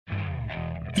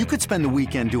You could spend the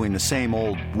weekend doing the same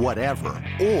old whatever,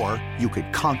 or you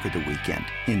could conquer the weekend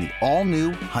in the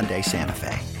all-new Hyundai Santa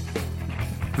Fe.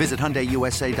 Visit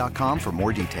HyundaiUSA.com for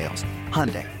more details.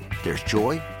 Hyundai, there's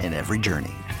joy in every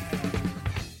journey.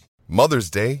 Mother's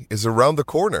Day is around the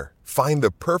corner. Find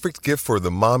the perfect gift for the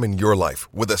mom in your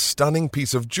life with a stunning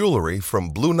piece of jewelry from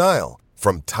Blue Nile.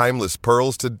 From timeless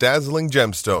pearls to dazzling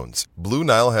gemstones, Blue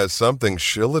Nile has something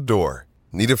she'll adore.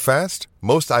 Need it fast?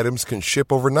 Most items can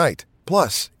ship overnight.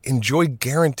 Plus, enjoy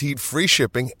guaranteed free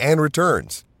shipping and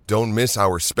returns. Don't miss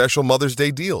our special Mother's Day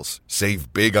deals.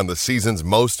 Save big on the season's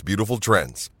most beautiful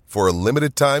trends. For a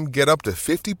limited time, get up to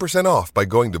 50% off by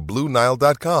going to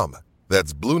BlueNile.com.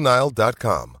 That's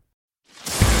BlueNile.com.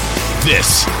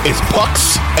 This is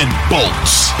Pucks and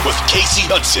Bolts with Casey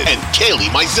Hudson and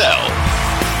Kaylee Mizell.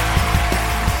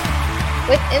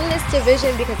 Within this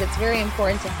division, because it's very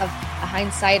important to have a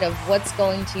hindsight of what's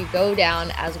going to go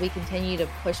down as we continue to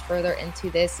push further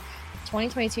into this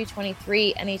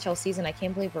 2022-23 NHL season. I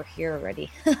can't believe we're here already.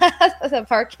 The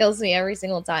part kills me every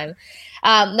single time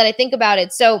that I think about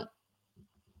it. So,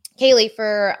 Kaylee,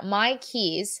 for my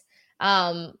keys,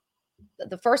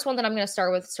 the first one that I'm going to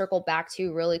start with, circle back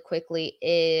to really quickly,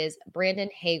 is Brandon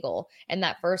Hagel and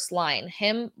that first line.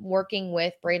 Him working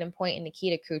with Braden Point and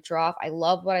Nikita Kucherov. I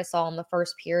love what I saw in the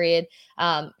first period.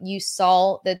 You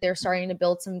saw that they're starting to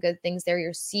build some good things there.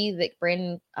 You see that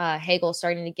Brandon Hagel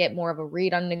starting to get more of a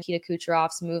read on Nikita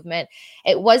Kucherov's movement.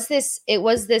 It was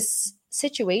this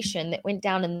situation that went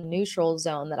down in the neutral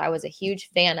zone that I was a huge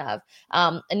fan of.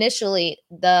 Initially,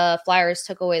 the Flyers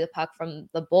took away the puck from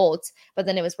the Bolts, but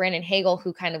then it was Brandon Hagel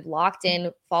who kind of locked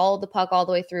in, followed the puck all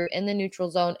the way through in the neutral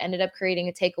zone, ended up creating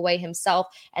a takeaway himself,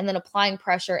 and then applying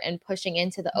pressure and pushing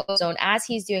into the O zone. As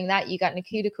he's doing that, you got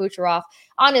Nikita Kucherov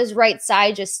on his right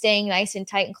side, just staying nice and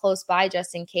tight and close by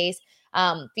just in case.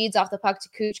 Feeds off the puck to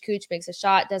Cooch. Cooch makes a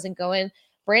shot, doesn't go in.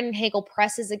 Brandon Hagel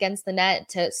presses against the net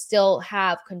to still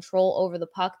have control over the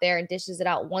puck there and dishes it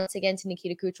out once again to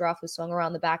Nikita Kucherov, who swung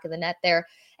around the back of the net there.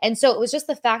 And so it was just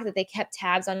the fact that they kept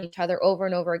tabs on each other over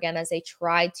and over again as they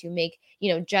tried to make,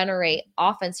 generate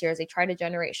offense here, as they tried to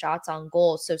generate shots on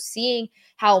goal. So seeing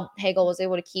how Hagel was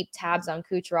able to keep tabs on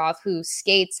Kucherov, who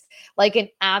skates like an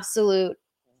absolute,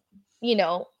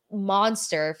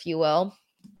 monster, if you will,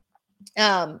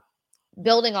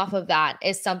 building off of that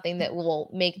is something that will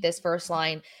make this first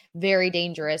line very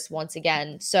dangerous once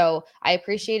again. So I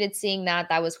appreciated seeing that.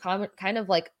 That was kind of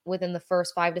like within the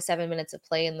first 5 to 7 minutes of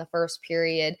play in the first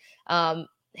period.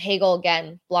 Hagel,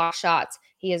 again, block shots.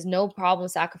 He has no problem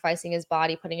sacrificing his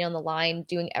body, putting it on the line,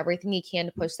 doing everything he can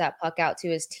to push that puck out to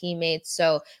his teammates.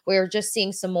 So we're just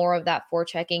seeing some more of that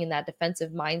forechecking and that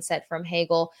defensive mindset from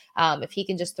Hagel. If he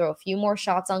can just throw a few more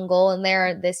shots on goal in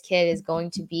there, this kid is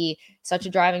going to be such a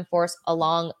driving force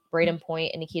along Braden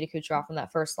Point and Nikita Kucherov on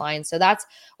that first line. So that's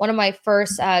one of my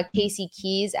first Casey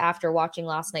keys after watching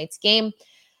last night's game.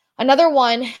 Another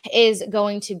one is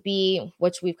going to be,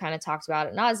 which we've kind of talked about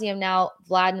ad nauseum now,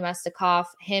 Vlad Nemestikov,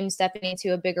 him stepping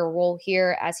into a bigger role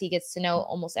here as he gets to know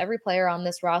almost every player on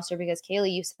this roster. Because,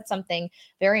 Kaylee, you said something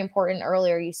very important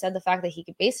earlier. You said the fact that he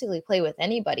could basically play with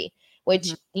anybody, which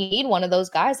you need one of those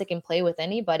guys that can play with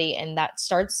anybody. And that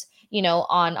starts,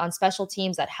 on special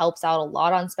teams. That helps out a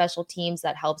lot on special teams.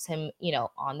 That helps him,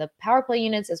 on the power play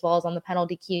units as well as on the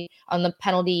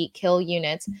penalty kill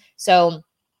units. So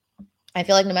I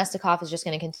feel like Nemestikov is just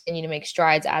going to continue to make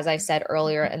strides, as I said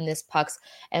earlier in this Pucks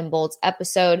and Bolts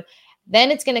episode.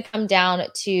 Then it's going to come down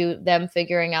to them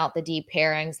figuring out the deep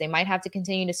pairings. They might have to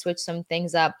continue to switch some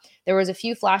things up. There was a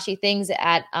few flashy things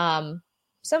at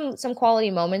some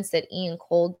quality moments that Ian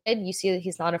Cole did. You see that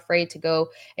he's not afraid to go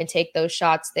and take those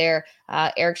shots there.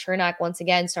 Eric Chernak, once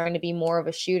again, starting to be more of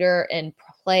a shooter and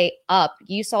play up.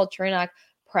 You saw Chernak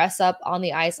press up on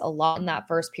the ice a lot in that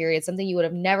first period, something you would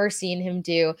have never seen him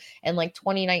do in like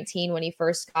 2019 when he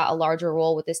first got a larger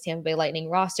role with this Tampa Bay Lightning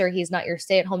roster. He's not your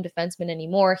stay-at-home defenseman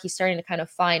anymore. He's starting to kind of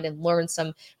find and learn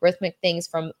some rhythmic things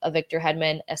from a Victor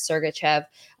Hedman, a Sergachev.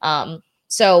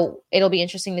 So it'll be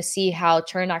interesting to see how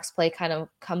Chernak's play kind of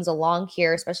comes along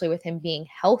here, especially with him being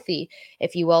healthy,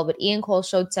 if you will. But Ian Cole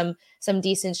showed some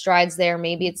decent strides there.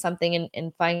 Maybe it's something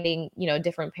in finding, a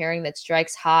different pairing that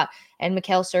strikes hot. And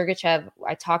Mikhail Sergachev,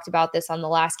 I talked about this on the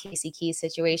last Casey Keys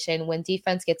situation. When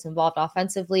defense gets involved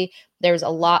offensively, there's a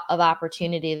lot of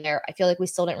opportunity there. I feel like we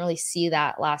still didn't really see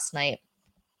that last night.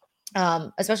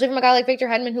 Especially from a guy like Victor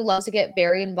Hedman, who loves to get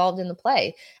very involved in the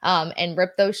play and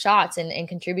rip those shots and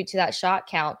contribute to that shot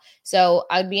count. So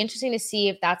I'd be interesting to see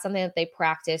if that's something that they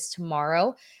practice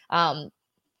tomorrow.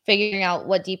 figuring out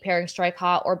what deep pairing strike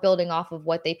hot or building off of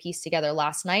what they pieced together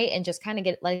last night and just kind of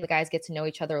letting the guys get to know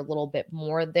each other a little bit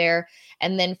more there.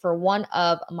 And then for one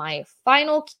of my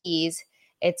final keys,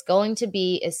 it's going to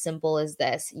be as simple as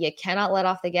this. You cannot let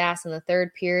off the gas in the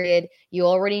third period. You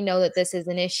already know that this is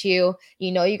an issue.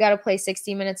 You know you got to play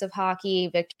 60 minutes of hockey.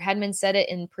 Victor Hedman said it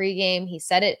in pregame. He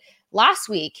said it last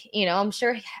week. I'm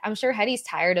sure Hetty's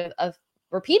tired of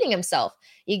repeating himself.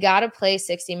 You got to play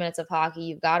 60 minutes of hockey.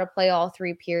 You've got to play all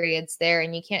 3 periods there,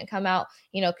 and you can't come out,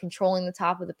 controlling the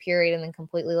top of the period and then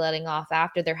completely letting off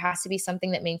after. There has to be something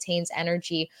that maintains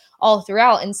energy all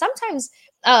throughout. And sometimes,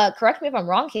 correct me if I'm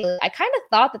wrong, Kaylee, I kind of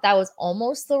thought that was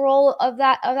almost the role of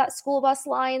that school bus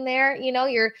line there.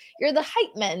 You're the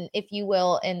hype men, if you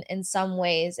will, in some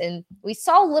ways. And we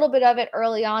saw a little bit of it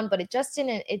early on, but it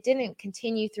didn't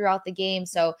continue throughout the game.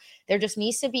 So there just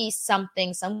needs to be some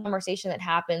conversation that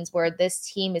happens where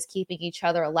this team is keeping each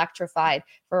other electrified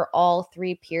for all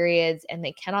 3 periods, and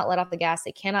they cannot let off the gas.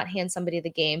 They cannot hand somebody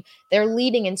the game. They're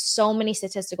leading in so many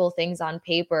statistical things on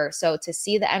paper. So to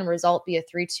see the end result be a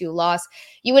 3-2 loss,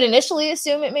 you would initially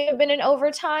assume it may have been in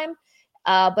overtime,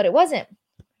 but it wasn't.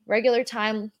 Regular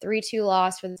time, 3-2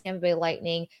 loss for the Tampa Bay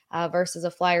Lightning versus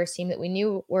a Flyers team that we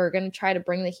knew were going to try to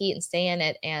bring the heat and stay in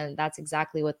it, and that's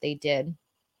exactly what they did.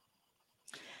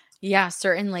 Yeah,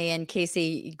 certainly. And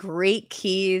Casey, great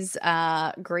keys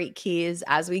as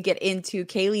we get into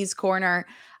Kaylee's corner.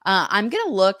 I'm going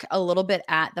to look a little bit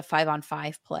at the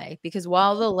 5-on-5 play, because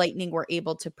while the Lightning were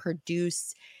able to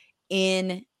produce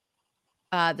in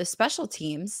the special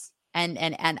teams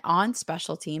and on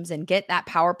special teams and get that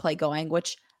power play going,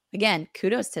 which again,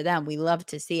 kudos to them. We love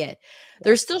to see it. Yeah.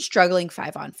 They're still struggling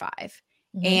 5-on-5.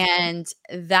 Mm-hmm. And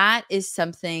that is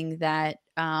something that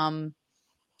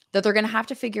they're going to have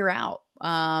to figure out.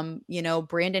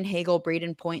 Brandon Hagel,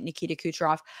 Braden Point, Nikita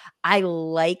Kucherov, I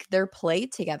like their play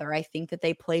together. I think that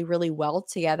they play really well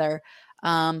together.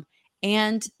 And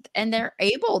they're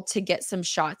able to get some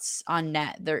shots on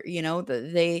net.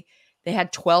 They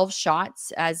had 12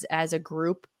 shots as a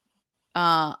group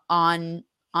on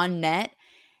net.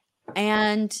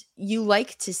 And you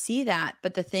like to see that.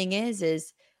 But the thing is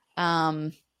it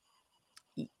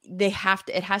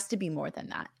has to be more than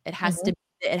that. It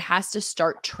has to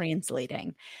start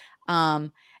translating.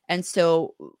 And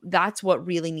so that's what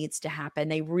really needs to happen.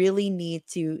 They really need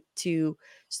to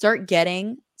start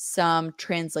getting some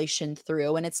translation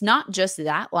through. And it's not just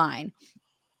that line.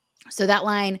 So that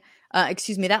line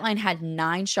had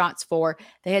 9 shots for.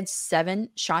 They had 7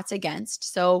 shots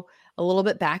against. So a little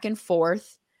bit back and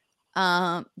forth.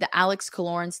 The Alex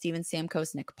Killorn, Steven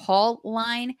Stamkos, Nick Paul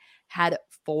line had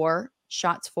 4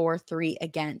 shots for, 3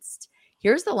 against.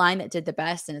 Here's the line that did the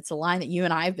best, and it's a line that you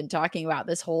and I have been talking about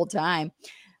this whole time.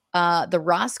 The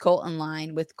Ross Colton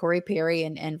line with Corey Perry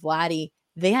and Vladdy,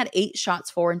 they had 8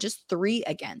 shots for and just 3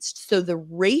 against. So the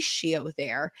ratio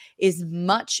there is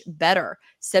much better.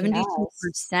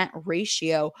 72%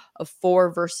 ratio of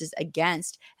for versus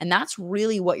against. And that's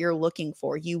really what you're looking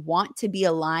for. You want to be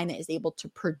a line that is able to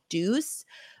produce,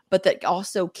 but that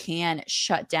also can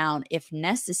shut down if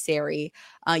necessary.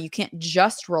 You can't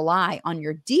just rely on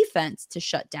your defense to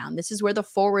shut down. This is where the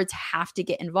forwards have to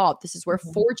get involved. This is where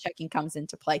forechecking comes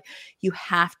into play. You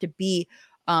have to be,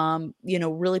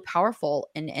 really powerful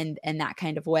in that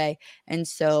kind of way. And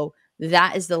so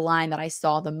that is the line that I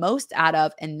saw the most out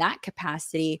of in that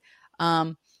capacity.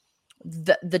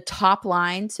 The top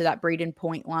line, so that Braden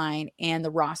Point line and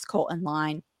the Ross Colton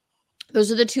line,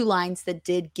 those are the 2 lines that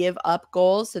did give up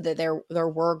goals, so that there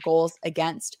were goals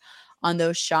against on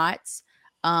those shots.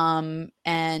 And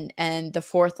the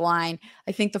fourth line,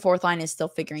 I think the fourth line is still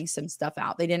figuring some stuff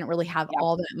out. They didn't really have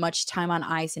all that much time on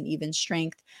ice and even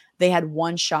strength. They had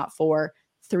 1 shot for,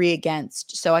 3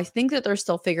 against. So I think that they're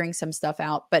still figuring some stuff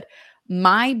out. But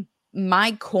my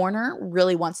corner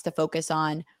really wants to focus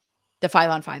on the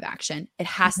 5-on-5 action. It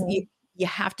has you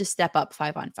have to step up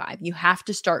 5-on-5. You have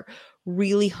to start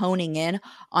really honing in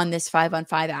on this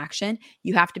 5-on-5 action.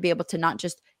 You have to be able to not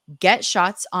just get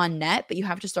shots on net, but you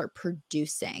have to start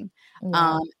producing.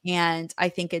 And I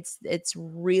think it's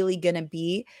really going to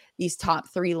be these top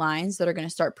 3 lines that are going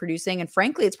to start producing. And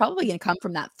frankly, it's probably going to come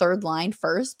from that third line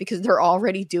first, because they're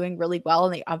already doing really well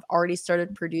and they have already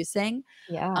started producing.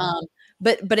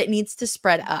 But it needs to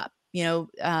spread up.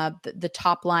 The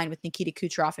top line with Nikita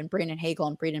Kucherov and Brandon Hagel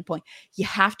and Braden Point, you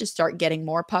have to start getting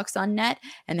more pucks on net,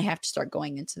 and they have to start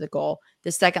going into the goal.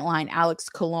 The second line, Alex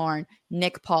Killorn,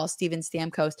 Nick Paul, Steven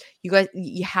Stamkos,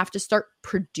 you have to start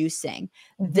producing.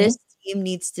 This team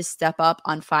needs to step up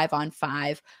on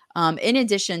 5-on-5, in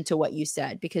addition to what you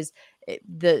said, because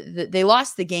they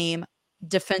lost the game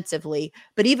defensively.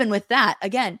 But even with that,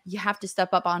 again, you have to step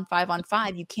up on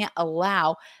 5-on-5. You can't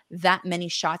allow that many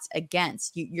shots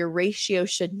against. Your ratio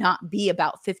should not be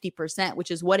about 50%, which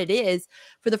is what it is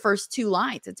for the first two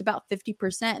lines. It's about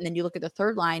 50%. And then you look at the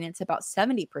third line, it's about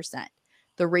 70%,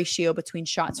 the ratio between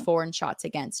shots for and shots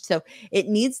against. So it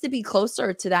needs to be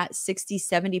closer to that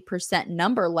 60-70%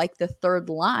 number, like the third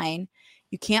line.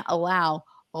 You can't allow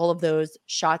all of those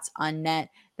shots on net.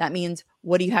 That means,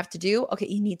 what do you have to do? Okay,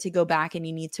 you need to go back and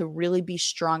you need to really be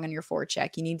strong on your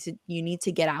forecheck. You need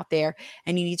to get out there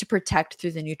and you need to protect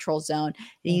through the neutral zone.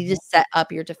 You need to set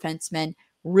up your defensemen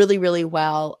really, really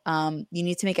well. You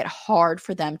need to make it hard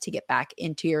for them to get back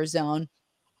into your zone.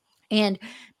 And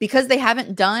because they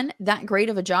haven't done that great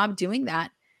of a job doing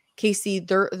that, Casey,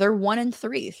 they're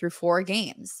 1-3 through 4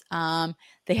 games.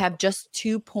 They have just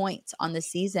 2 points on the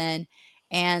season.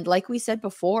 And like we said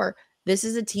before, this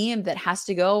is a team that has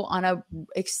to go on a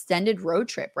extended road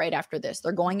trip right after this.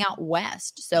 They're going out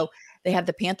west. So they have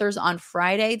the Panthers on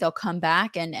Friday. They'll come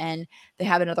back and they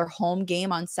have another home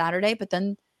game on Saturday, but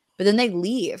then they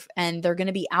leave and they're going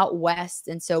to be out west.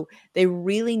 And so they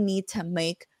really need to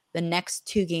make the next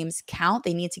 2 games count.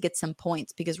 They need to get some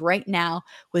points, because right now,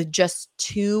 with just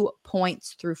 2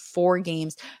 points through 4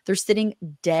 games, they're sitting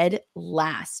dead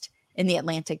last in the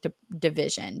Atlantic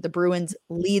Division. The Bruins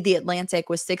lead the Atlantic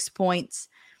with 6 points.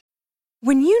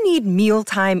 When you need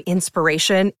mealtime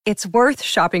inspiration, it's worth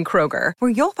shopping Kroger, where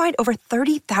you'll find over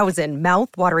 30,000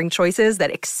 mouth-watering choices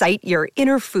that excite your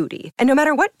inner foodie. And no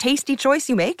matter what tasty choice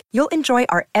you make, you'll enjoy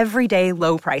our everyday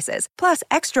low prices, plus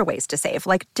extra ways to save,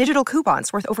 like digital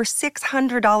coupons worth over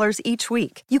 $600 each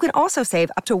week. You can also save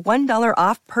up to $1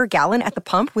 off per gallon at the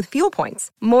pump with fuel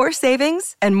points. More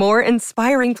savings and more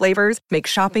inspiring flavors make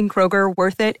shopping Kroger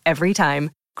worth it every time.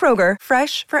 Kroger,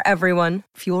 fresh for everyone.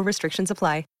 Fuel restrictions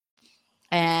apply.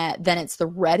 And then it's the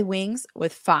Red Wings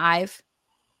with 5,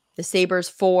 the Sabres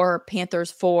 4, Panthers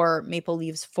 4, Maple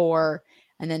Leafs 4,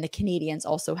 and then the Canadiens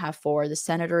also have 4. The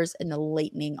Senators and the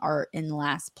Lightning are in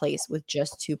last place with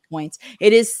just 2 points.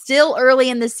 It is still early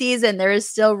in the season. There is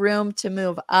still room to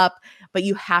move up, but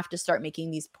you have to start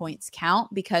making these points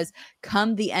count, because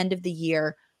come the end of the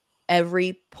year,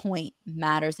 every point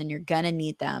matters and you're going to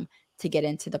need them to get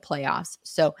into the playoffs.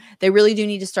 So they really do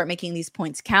need to start making these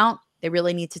points count. They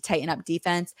really need to tighten up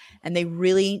defense, and they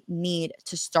really need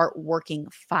to start working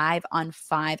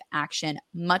 5-on-5 action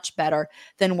much better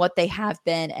than what they have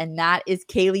been. And that is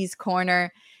Kaylee's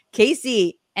Corner.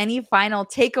 Casey, any final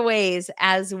takeaways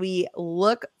as we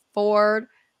look forward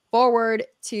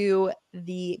to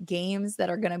the games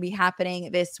that are going to be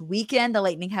happening this weekend? The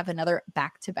Lightning have another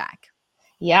back-to-back.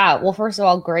 Yeah. Well, first of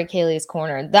all, great Kaylee's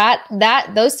Corner.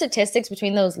 Those statistics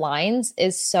between those lines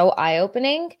is so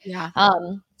eye-opening. Yeah.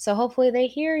 So hopefully they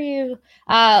hear you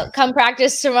come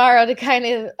practice tomorrow to kind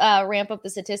of ramp up the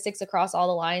statistics across all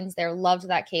the lines there. Loved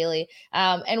that, Kaylee.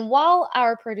 And while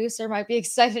our producer might be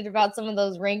excited about some of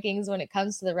those rankings when it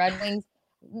comes to the Red Wings,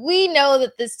 we know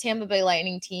that this Tampa Bay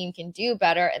Lightning team can do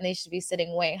better, and they should be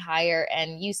sitting way higher.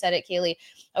 And you said it, Kaylee,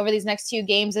 over these next 2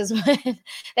 games is when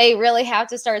they really have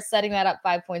to start setting that up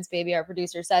 5 points, baby, our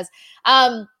producer says.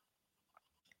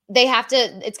 They have to,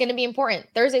 it's going to be important.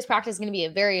 Thursday's practice is going to be a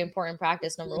very important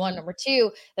practice, number one. Number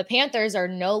two, the Panthers are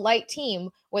no light team,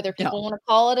 whether people want to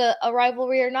call it a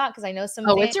rivalry or not, because I know some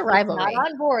fans it's a rivalry. not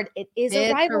on board. It is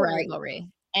a rivalry.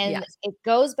 And yes. It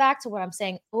goes back to what I'm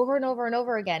saying over and over and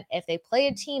over again. If they play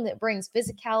a team that brings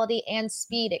physicality and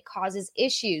speed, it causes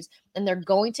issues. And they're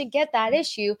going to get that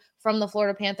issue from the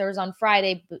Florida Panthers on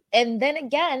Friday. And then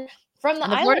again, from the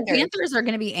Florida Islanders. Panthers are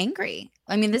going to be angry.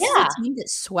 I mean, this is a team that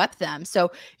swept them.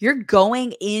 So you're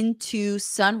going into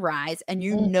Sunrise and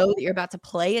you know that you're about to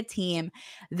play a team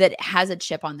that has a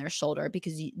chip on their shoulder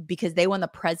because they won the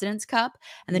President's Cup,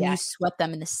 and then you swept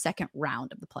them in the second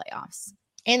round of the playoffs.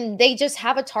 And they just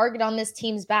have a target on this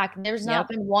team's back. There's not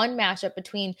been one matchup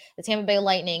between the Tampa Bay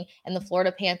Lightning and the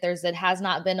Florida Panthers that has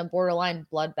not been a borderline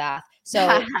bloodbath. So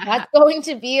that's going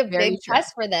to be a big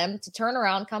test for them to turn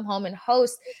around, come home, and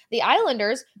host the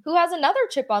Islanders, who has another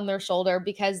chip on their shoulder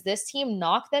because this team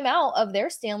knocked them out of their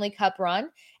Stanley Cup run.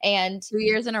 And 2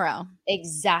 years in a row.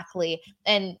 Exactly.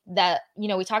 And that,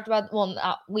 we talked about, well,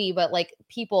 not we, but like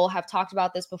people have talked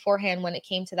about this beforehand when it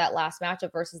came to that last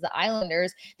matchup versus the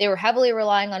Islanders. They were heavily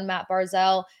relying on Matt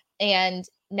Barzal, and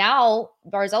now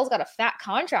Barzell's got a fat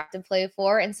contract to play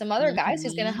for and some other guys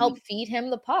who's going to help Mhm. feed him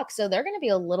the puck. So they're going to be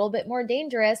a little bit more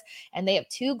dangerous. And they have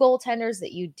two goaltenders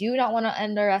that you do not want to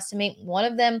underestimate. One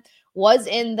of them was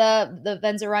in the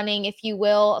Venza running, if you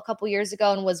will, a couple years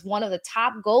ago and was one of the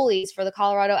top goalies for the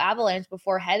Colorado Avalanche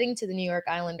before heading to the New York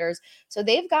Islanders. So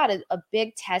they've got a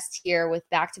big test here with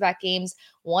back-to-back games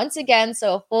once again.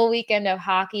 So a full weekend of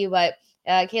hockey. But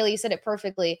Kaylee, you said it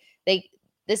perfectly.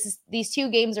 These two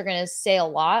games are going to say a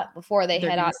lot before they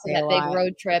head out to that big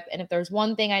road trip. And if there's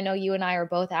one thing I know you and I are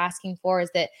both asking for, is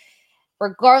that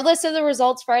regardless of the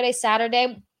results Friday,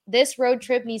 Saturday, this road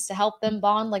trip needs to help them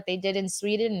bond like they did in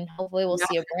Sweden. And hopefully we'll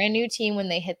see a brand new team when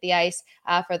they hit the ice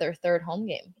for their third home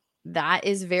game. That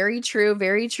is very true.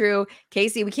 Very true.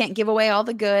 Casey, we can't give away all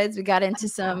the goods. We got into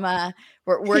some,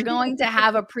 we're going to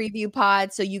have a preview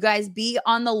pod. So you guys be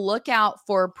on the lookout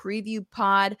for a preview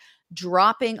pod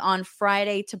dropping on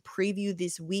Friday to preview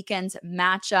this weekend's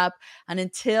matchup. And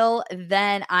until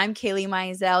then, I'm Kaylee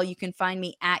Mizell. You can find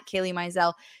me at Kaylee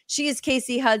Mizell. She is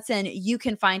Casey Hudson. You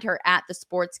can find her at The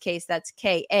Sports Case. That's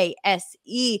Kase.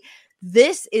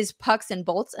 This is Pucks and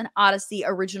Bolts, an Odyssey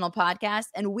original podcast,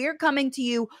 and we're coming to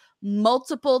you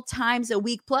multiple times a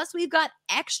week. Plus, we've got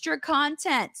extra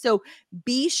content. So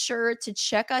be sure to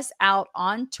check us out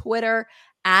on Twitter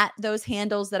at those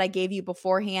handles that I gave you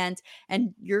beforehand.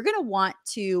 And you're going to want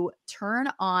to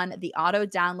turn on the auto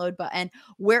download button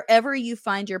wherever you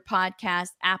find your podcast,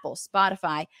 Apple,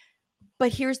 Spotify.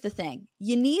 But here's the thing.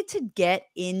 You need to get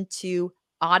into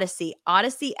Odyssey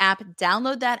app,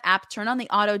 download that app, turn on the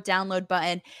auto download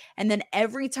button. And then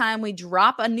every time we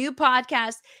drop a new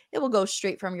podcast, it will go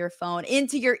straight from your phone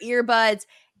into your earbuds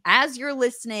as you're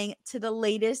listening to the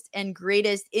latest and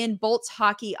greatest in Bolts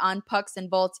hockey on Pucks and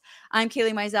Bolts. I'm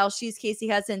Kaylee Mizell. She's Casey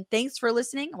Hudson. Thanks for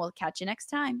listening. We'll catch you next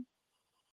time.